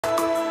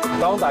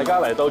當大家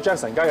嚟到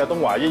Jackson 街嘅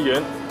東華醫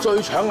院，最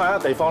搶眼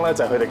嘅地方咧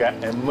就係佢哋嘅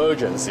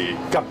emergency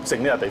急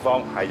症呢個地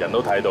方，係人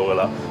都睇到㗎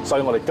啦。所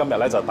以我哋今日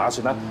咧就打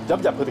算咧入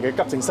佢哋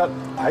嘅急症室，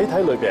睇睇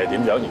裏邊係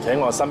點樣。而企喺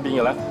我身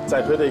邊嘅咧就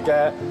係佢哋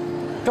嘅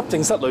急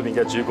症室裏邊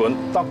嘅主管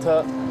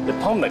Dr.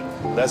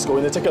 Let's go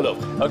in and take a look.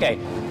 Okay.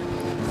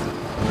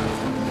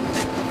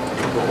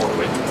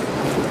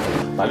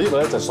 嗱呢度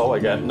咧就所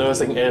謂嘅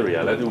nursing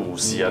area 咧，啲護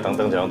士啊等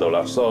等就喺度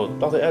啦。So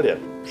Dr. Elliot,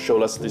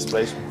 show us this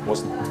place.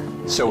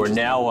 So we're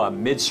now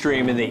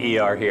midstream in the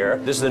ER here.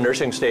 This is the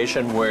nursing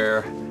station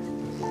where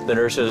the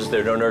nurses,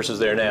 there are no nurses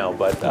there now,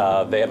 but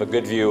they have a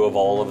good view of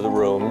all of the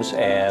rooms,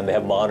 and they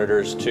have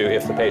monitors to,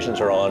 if the patients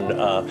are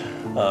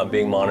on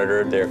being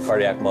monitored, they're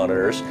cardiac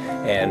monitors.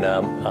 And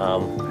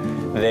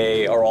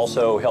they are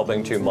also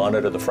helping to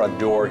monitor the front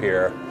door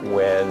here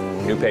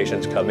when new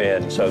patients come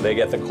in. So they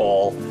get the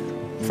call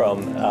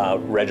from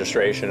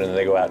registration and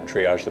they go out and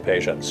triage the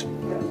patients.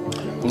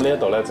 咁呢一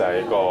度咧就係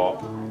一個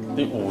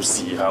啲護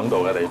士喺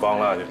度嘅地方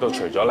啦，亦都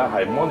除咗咧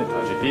係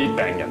monitor 住啲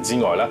病人之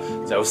外咧，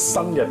就有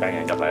新嘅病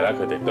人入嚟咧，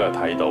佢哋都有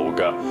睇到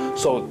㗎。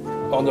So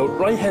on the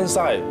right hand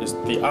side is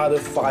the other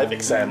 5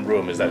 exam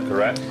room. Is that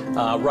correct?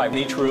 Right.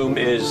 Each room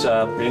is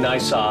really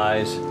nice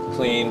size,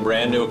 clean,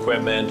 brand new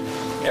equipment.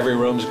 Every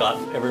room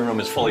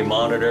is fully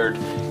monitored.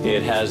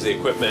 It has the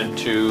equipment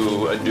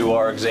to do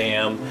our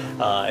exam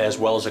as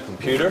well as a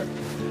computer.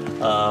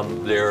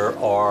 There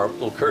are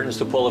little curtains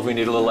to pull if we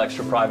need a little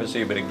extra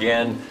privacy, but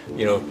again,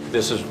 you know,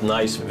 this is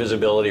nice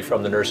visibility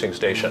from the nursing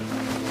station.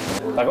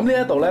 嗱，咁呢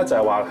一度咧就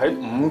係話喺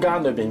5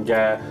間裏邊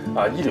嘅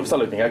醫療室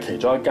裏邊嘅其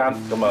中一間，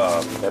咁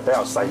比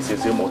較細少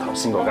少，冇頭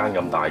先嗰間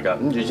咁大㗎。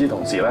咁與此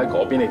同時咧，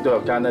嗰邊亦都有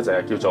間咧就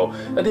係叫做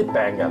一啲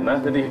病人咧，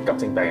一啲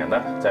急症病人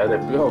咧，就係佢哋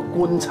一個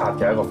觀察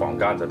嘅一個房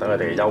間，就等佢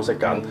哋休息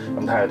緊，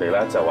咁睇佢哋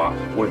咧就話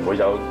會唔會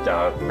有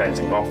病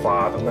情惡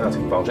化等等嘅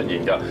情況出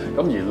現㗎。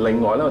咁而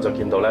另外咧，我就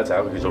見到咧就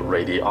係一個叫做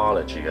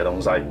radiology 嘅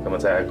東西，咁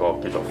即係一個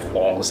叫做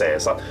放射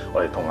室。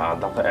我哋同阿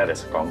Dr.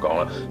 Alice 講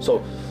啦。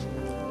So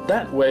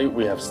that way,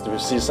 we have to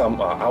see some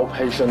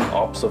outpatient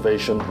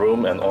observation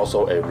room and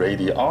also a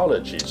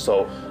radiology.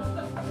 So,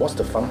 what's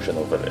the function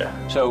over there?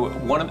 So,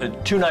 one of the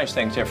 2 nice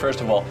things here. First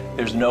of all,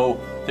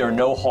 there are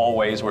no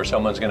hallways where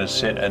someone's going to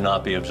sit and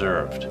not be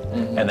observed,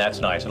 and that's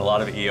nice. In a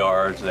lot of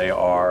ERs, they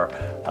are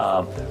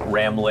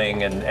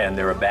rambling and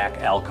there are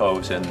back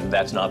alcoves, and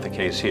that's not the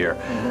case here.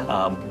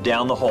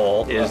 Down the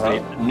hall is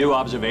the new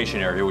observation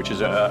area, which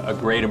is a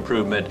great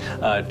improvement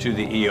to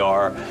the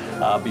ER.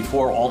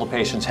 Before, all the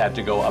patients had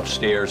to go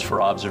upstairs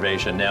for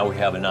observation. Now we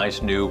have a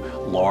nice new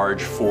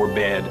large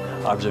 4-bed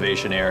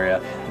observation area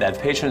that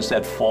patients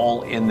that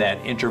fall in that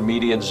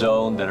intermediate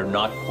zone that are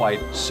not quite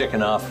sick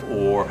enough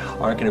or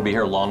aren't going to be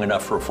here long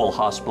enough for a full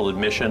hospital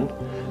admission,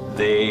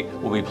 they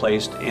will be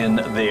placed in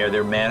there.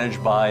 They're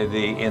managed by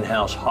the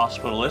in-house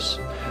hospitalists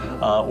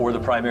or the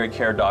primary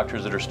care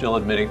doctors that are still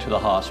admitting to the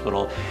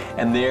hospital.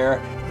 And there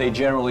they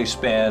generally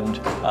spend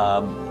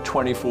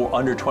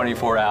under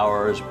 24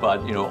 hours,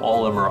 but you know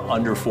all of them are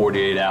under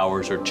 48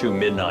 hours or 2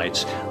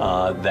 midnights.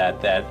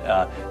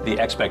 The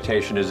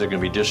expectation is they're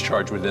going to be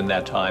discharged within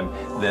that time.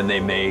 Then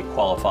they may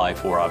qualify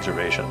for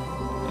observation.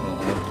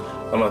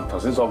 咁頭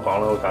先所講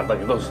咧好簡單，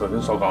亦都頭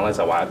先所講咧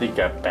就話一啲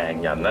嘅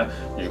病人咧，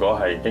如果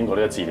係經過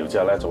呢個治療之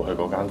後咧，就會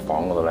去嗰間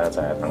房嗰度咧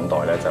就係等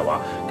待咧，就係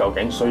話究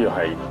竟需要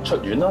係出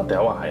院啦，定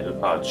係話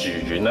係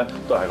住院咧，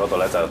都喺嗰度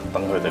咧就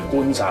等佢哋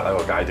觀察一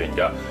個階段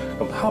㗎。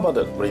咁 how about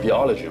the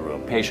radiology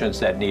room? Patients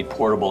that need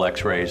portable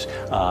X-rays,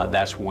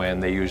 that's when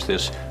they use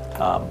this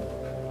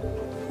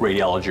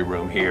radiology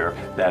room here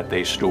that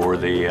they store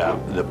the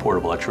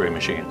portable X-ray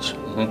machines.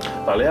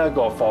 嗱呢一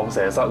個放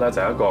射室咧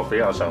就係一個比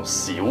較上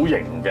小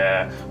型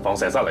嘅放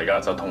射室嚟㗎，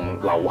就同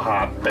樓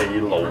下地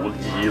牢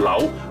2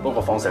樓嗰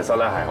個放射室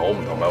咧係好唔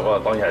同嘅。嗰個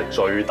當然係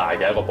最大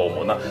嘅一個部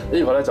門啦。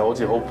呢個咧就好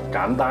似好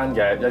簡單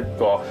嘅一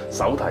個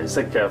手提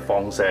式嘅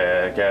放射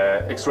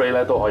嘅 X-ray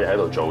咧都可以喺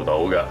度做到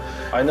嘅。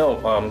I know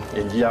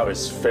in ER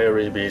is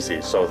very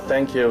busy, so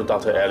thank you,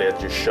 Dr. Elliot,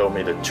 to show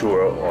me the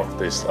tour of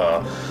this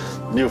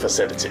new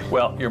facility.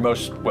 Well, you're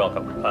most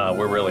welcome.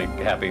 We're really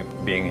happy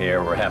being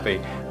here. We're happy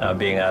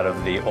being out of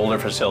the older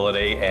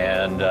facility,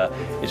 and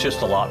it's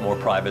just a lot more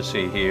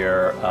privacy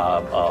here,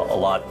 a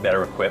lot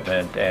better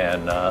equipment,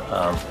 and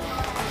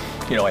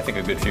you know, I think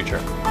a good future.